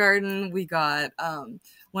Caribbean garden. We got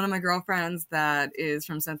one of my girlfriends that is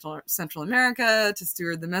from Central America to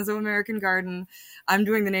steward the Mesoamerican garden. I'm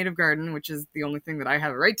doing the native garden, which is the only thing that I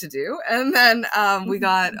have a right to do. And then we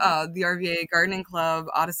got the RVA Gardening Club,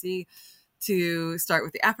 Odyssey, to start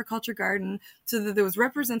with the Africulture garden, so that there was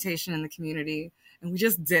representation in the community, and we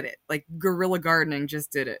just did it. Like guerrilla gardening,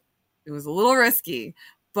 just did it. It was a little risky,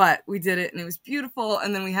 but we did it and it was beautiful.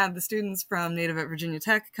 And then we had the students from Native at Virginia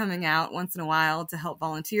Tech coming out once in a while to help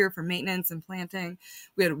volunteer for maintenance and planting.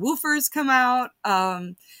 We had woofers come out.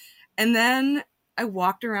 And then I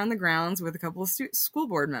walked around the grounds with a couple of school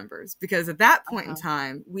board members, because at that point in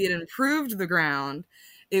time, we had improved the ground.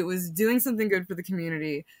 It was doing something good for the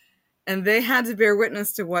community, and they had to bear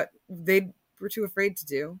witness to what they were too afraid to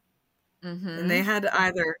do. Mm-hmm. And they had to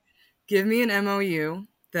either give me an MOU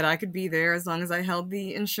that I could be there as long as I held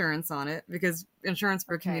the insurance on it, because insurance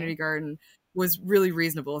for a community garden was really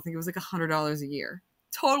reasonable. I think it was like $100 a year.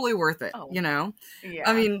 Totally worth it, you know? Yeah.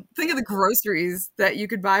 I mean, think of the groceries that you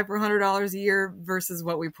could buy for $100 a year versus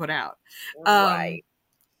what we put out. Right.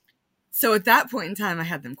 So at that point in time, I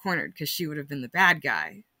had them cornered, because she would have been the bad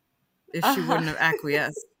guy if she wouldn't have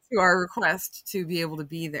acquiesced to our request to be able to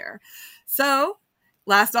be there. So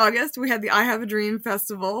last August, we had the I Have a Dream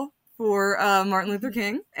Festival for Martin Luther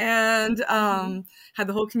King, and had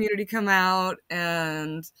the whole community come out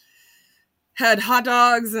and had hot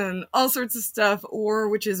dogs and all sorts of stuff,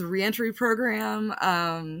 which is a reentry program,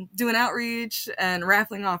 doing outreach and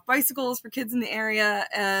raffling off bicycles for kids in the area,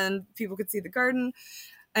 and people could see the garden.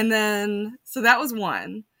 And then, so that was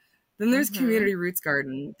one. Then there's Community Roots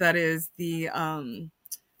Garden, that is the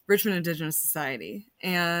Richmond Indigenous Society.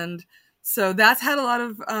 And so that's had a lot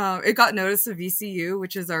of, it got notice of VCU,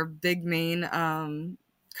 which is our big main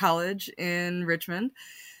college in Richmond.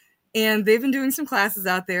 And they've been doing some classes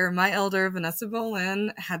out there. My elder, Vanessa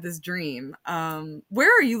Bolin, had this dream.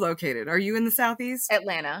 Where are you located? Are you in the Southeast?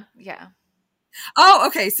 Atlanta, yeah. Oh,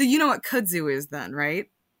 okay. So you know what kudzu is then, right?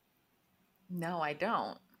 No, I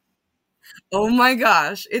don't. Oh my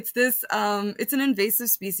gosh. It's this, it's an invasive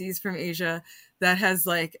species from Asia that has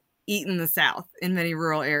like eaten the South in many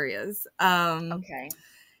rural areas. Okay.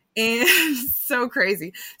 And so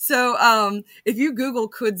crazy. So if you Google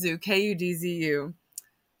kudzu, Kudzu,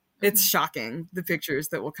 it's shocking, the pictures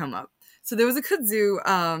that will come up. So there was a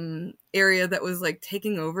kudzu area that was like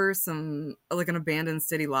taking over some, like an abandoned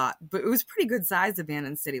city lot, but it was pretty good sized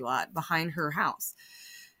abandoned city lot behind her house.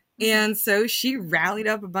 And so she rallied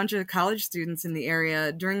up a bunch of college students in the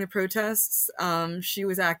area during the protests. She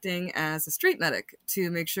was acting as a street medic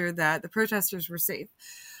to make sure that the protesters were safe.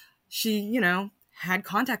 She, you know, had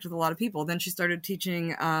contact with a lot of people. Then she started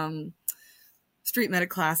teaching street medic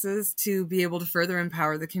classes to be able to further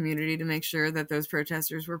empower the community to make sure that those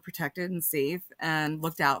protesters were protected and safe and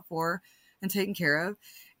looked out for and taken care of.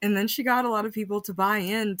 And then she got a lot of people to buy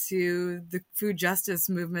into the food justice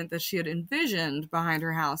movement that she had envisioned behind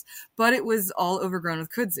her house. But it was all overgrown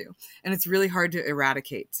with kudzu. And it's really hard to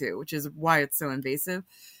eradicate too, which is why it's so invasive.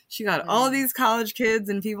 She got all of these college kids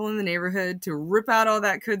and people in the neighborhood to rip out all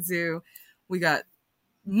that kudzu. We got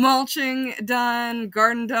mulching done,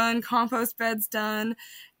 garden done, compost beds done.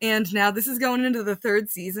 And now this is going into the 3rd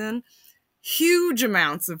season. Huge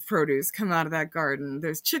amounts of produce come out of that garden.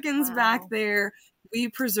 There's chickens back there. We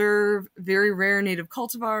preserve very rare native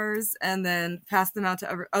cultivars and then pass them out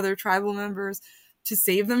to other tribal members to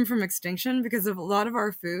save them from extinction, because of a lot of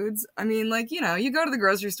our foods. I mean, like, you know, you go to the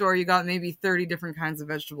grocery store, you got maybe 30 different kinds of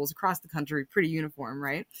vegetables across the country, pretty uniform,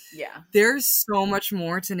 right? Yeah. There's so much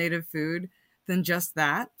more to native food than just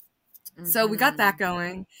that. So we got that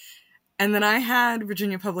going. And then I had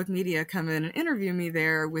Virginia Public Media come in and interview me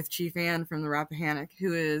there with Chief Ann from the Rappahannock,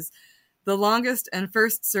 who is the longest and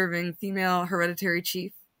first serving female hereditary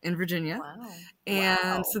chief in Virginia. Wow.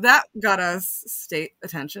 And so that got us state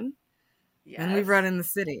attention. Yes. And we've run in the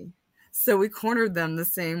city. So we cornered them the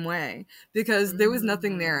same way because there was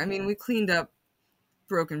nothing there. I mean, we cleaned up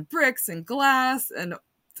broken bricks and glass and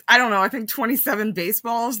I don't know, I think 27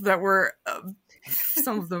 baseballs that were,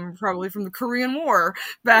 some of them probably from the Korean War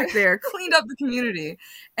back there, cleaned up the community.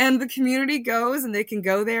 And the community goes and they can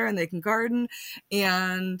go there and they can garden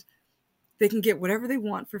and they can get whatever they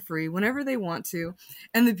want for free whenever they want to.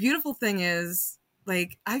 And the beautiful thing is,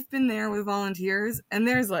 like, I've been there with volunteers and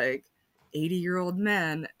there's like 80-year-old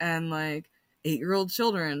men and like 8-year-old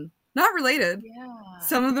children, not related. Yeah.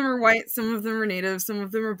 Some of them are white, some of them are native, some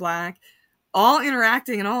of them are black, all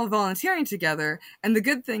interacting and all volunteering together. And the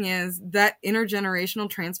good thing is that intergenerational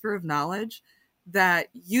transfer of knowledge that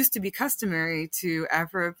used to be customary to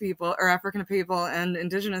Afro people or African people and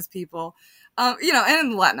indigenous people, you know, and in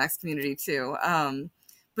the Latinx community too.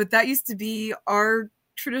 But that used to be our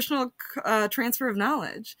traditional transfer of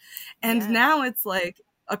knowledge. And now it's like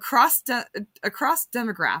across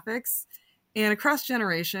demographics and across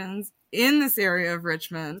generations in this area of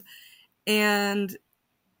Richmond. And,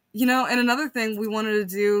 you know, and another thing we wanted to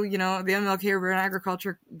do, you know, the MLK Urban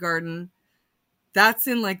Agriculture Garden, that's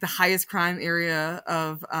in like the highest crime area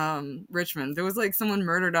of Richmond. There was like someone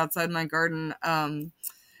murdered outside my garden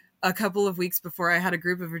a couple of weeks before I had a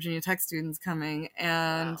group of Virginia Tech students coming.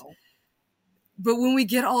 And, but when we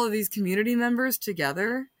get all of these community members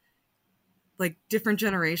together, like different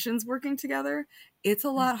generations working together, it's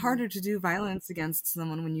a lot harder to do violence against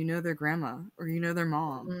someone when you know their grandma or you know their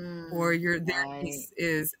mom or their niece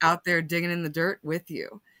is out there digging in the dirt with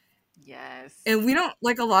you. Yes. And we don't,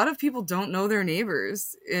 like, a lot of people don't know their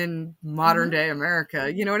neighbors in modern day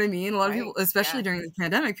America. You know what I mean? A lot of people, especially during the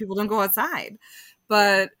pandemic, people don't go outside.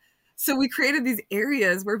 But so we created these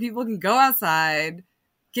areas where people can go outside,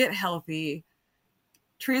 get healthy,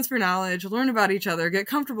 transfer knowledge, learn about each other, get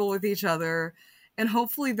comfortable with each other. And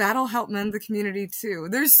hopefully that'll help mend the community too.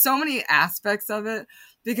 There's so many aspects of it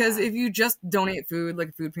because if you just donate food, like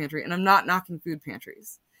a food pantry, and I'm not knocking food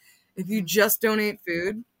pantries, if you just donate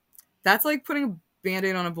food, that's like putting a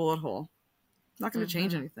Band-Aid on a bullet hole. Not going to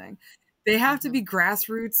change anything. They have to be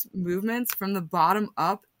grassroots movements from the bottom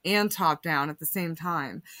up and top down at the same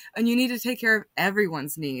time. And you need to take care of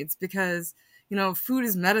everyone's needs because, you know, food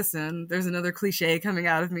is medicine. There's another cliche coming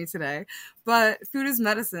out of me today. But food is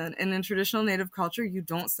medicine. And in traditional Native culture, you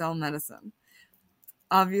don't sell medicine.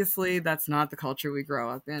 Obviously, that's not the culture we grow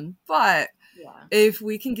up in. But if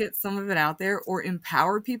we can get some of it out there or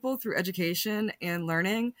empower people through education and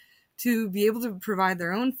learning to be able to provide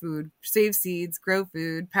their own food, save seeds, grow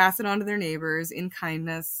food, pass it on to their neighbors in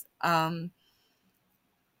kindness,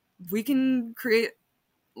 we can create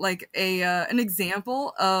like an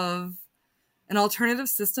example of an alternative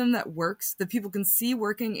system that works, that people can see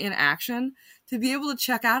working in action, to be able to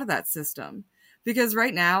check out of that system. Because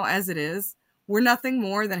right now, as it is, we're nothing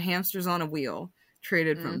more than hamsters on a wheel,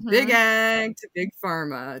 traded from big ag to big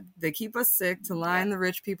pharma. They keep us sick to line the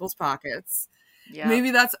rich people's pockets. Yep.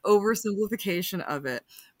 Maybe that's oversimplification of it.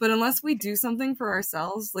 But unless we do something for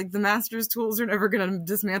ourselves, like the master's tools are never going to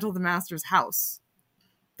dismantle the master's house.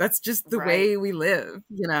 That's just the way we live,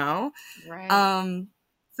 you know? Right.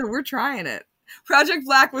 So we're trying it. Project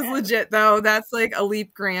Black was legit, though. That's like a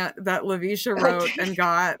LEAP grant that Lavisha wrote and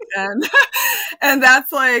got. And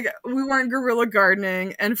that's like, we weren't guerrilla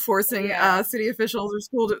gardening and forcing city officials or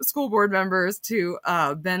school board members to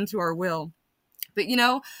bend to our will. But, you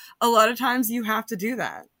know, a lot of times you have to do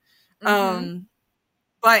that.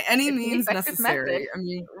 by any It's an means effective method. necessary. I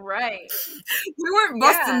mean, Right. we weren't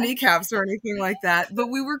busting Yeah. kneecaps or anything like that, but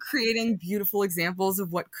we were creating beautiful examples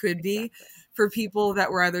of what could be Exactly. for people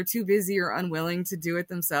that were either too busy or unwilling to do it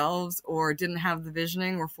themselves, or didn't have the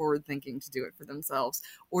visioning or forward thinking to do it for themselves,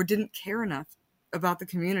 or didn't care enough about the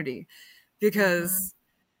community. Mm-hmm. Because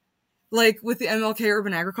like with the MLK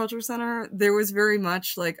Urban Agriculture Center, there was very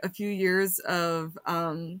much like a few years of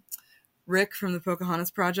Rick from the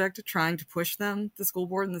Pocahontas Project trying to push them, the school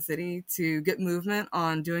board and the city, to get movement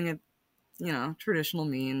on doing it, traditional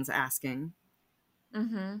means, asking.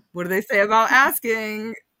 Mm-hmm. What do they say about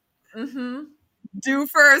asking? Mm-hmm. Do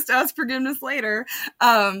first, ask forgiveness later.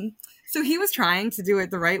 So he was trying to do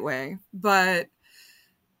it the right way, but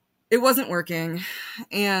it wasn't working,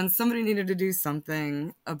 and somebody needed to do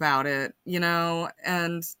something about it,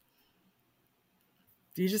 and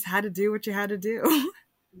you just had to do what you had to do.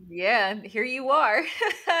 Yeah, here you are.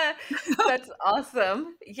 That's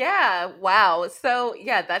awesome. Yeah, wow. So,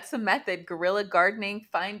 yeah, that's a method. Guerrilla gardening.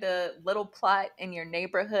 Find a little plot in your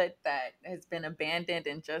neighborhood that has been abandoned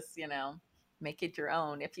and just, make it your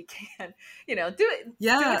own if you can. Do it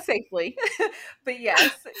Yeah, safely. But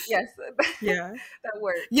yes, yes, yeah. that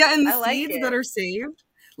works. Yeah, and the I like seeds that it. are saved,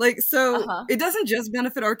 like, so Uh-huh. it doesn't just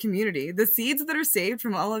benefit our community. The seeds that are saved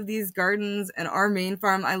from all of these gardens and our main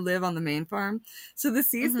farm, I live on the main farm. So the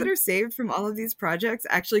seeds that Hmm. are saved from all of these projects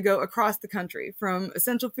actually go across the country, from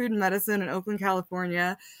Essential Food and Medicine in Oakland,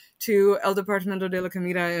 California, to El Departamento de la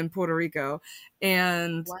Comida in Puerto Rico,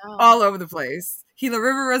 and Wow. all over the place. Gila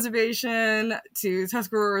River Reservation to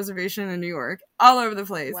Tuscarora Reservation in New York, all over the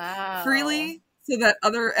place. Wow. Freely, so that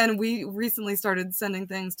and we recently started sending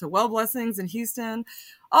things to Well Blessings in Houston,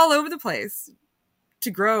 all over the place,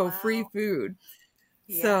 to grow free Wow. food.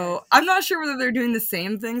 Yes. So I'm not sure whether they're doing the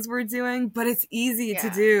same things we're doing, but it's easy to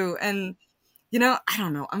Yeah. do. And, I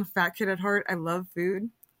don't know. I'm a fat kid at heart. I love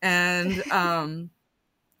food. And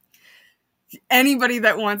anybody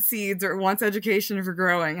that wants seeds or wants education for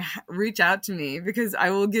growing, reach out to me, because I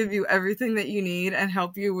will give you everything that you need and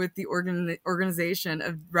help you with the organization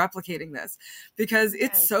of replicating this, because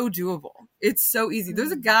it's Yes. so doable. It's so easy.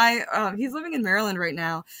 There's a Mm. guy, he's living in Maryland right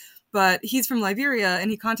now, but he's from Liberia,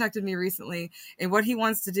 and he contacted me recently. And what he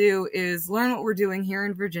wants to do is learn what we're doing here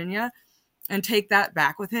in Virginia and take that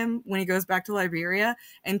back with him when he goes back to Liberia,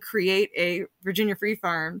 and create a Virginia Free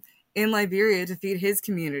Farm in Liberia to feed his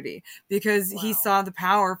community, because he Wow. saw the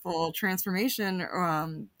powerful transformation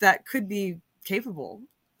that could be capable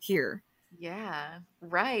here. Yeah,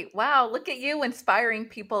 right. Wow, look at you inspiring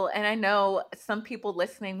people. And I know some people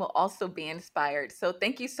listening will also be inspired. So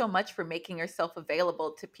thank you so much for making yourself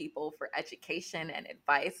available to people for education and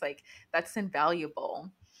advice. Like, that's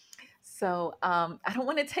invaluable. So I don't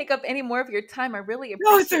want to take up any more of your time. I really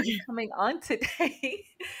No, it's appreciate you okay. coming on today.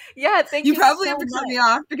 Yeah, thank You you probably have so to cut me much.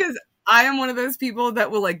 off, because I am one of those people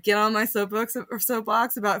that will like get on my soapbox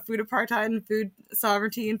about food apartheid and food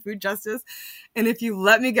sovereignty and food justice. And if you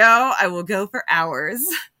let me go, I will go for hours.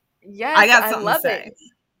 I Yes, got I something to love it. say.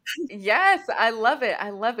 Yes, I love it. I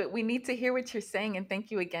love it. We need to hear what you're saying, and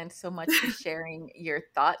thank you again so much for sharing your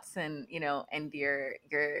thoughts and and your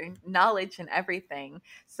knowledge and everything.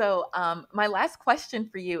 So, my last question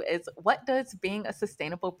for you is, what does being a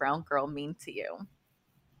sustainable brown girl mean to you?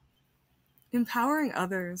 Empowering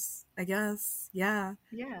others, I guess. Yeah.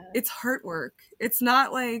 Yeah. It's heart work. It's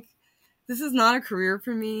not like, this is not a career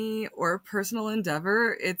for me or a personal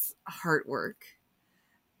endeavor. It's heart work.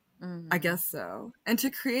 I Hmm. guess so. And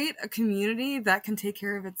to create a community that can take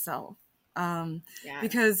care of itself. Um, Yes.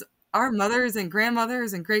 because our mothers and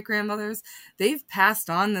grandmothers and great grandmothers, they've passed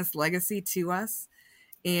on this legacy to us.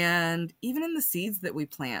 And even in the seeds that we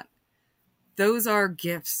plant, those are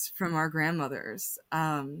gifts from our grandmothers,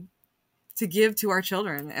 to give to our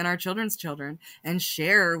children and our children's children and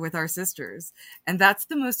share with our sisters. And that's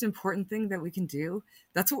the most important thing that we can do.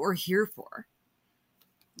 That's what we're here for.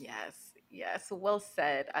 Yes, yes, well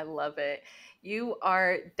said. I love it. You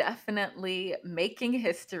are definitely making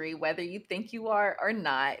history, whether you think you are or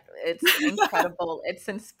not. It's incredible. It's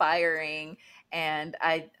inspiring. And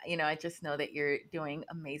I just know that you're doing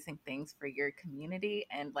amazing things for your community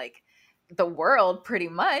and like the world pretty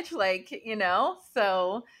much.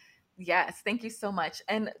 So yes, thank you so much.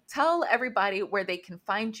 And tell everybody where they can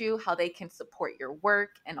find you, how they can support your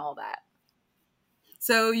work and all that.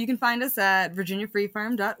 So you can find us at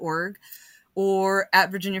virginiafreefarm.org, or at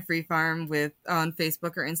Virginia Free Farm on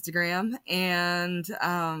Facebook or Instagram. And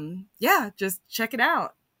yeah, just check it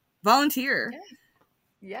out. Volunteer. Yes,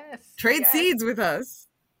 yes, Trade yes. seeds with us.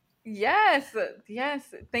 Yes,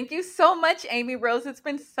 yes. Thank you so much, Amy Rose. It's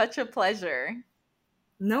been such a pleasure.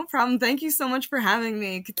 No problem. Thank you so much for having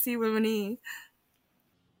me. Kutsi Wimani.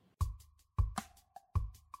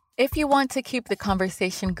 If you want to keep the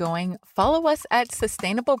conversation going, follow us at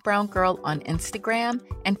Sustainable Brown Girl on Instagram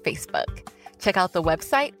and Facebook. Check out the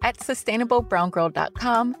website at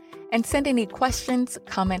sustainablebrowngirl.com and send any questions,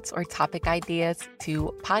 comments, or topic ideas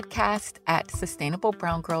to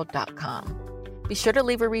podcast@sustainablebrowngirl.com. Be sure to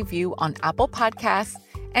leave a review on Apple Podcasts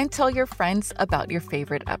and tell your friends about your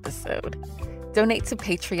favorite episode. Donate to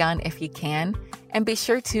Patreon if you can, and be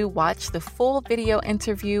sure to watch the full video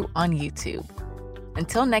interview on YouTube.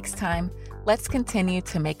 Until next time, let's continue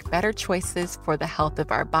to make better choices for the health of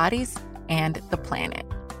our bodies and the planet.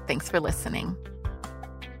 Thanks for listening.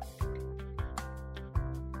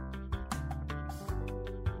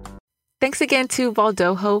 Thanks again to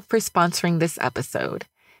Valdojo for sponsoring this episode.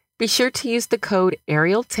 Be sure to use the code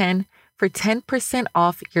Ariel10 for 10%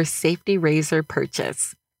 off your safety razor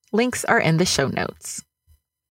purchase. Links are in the show notes.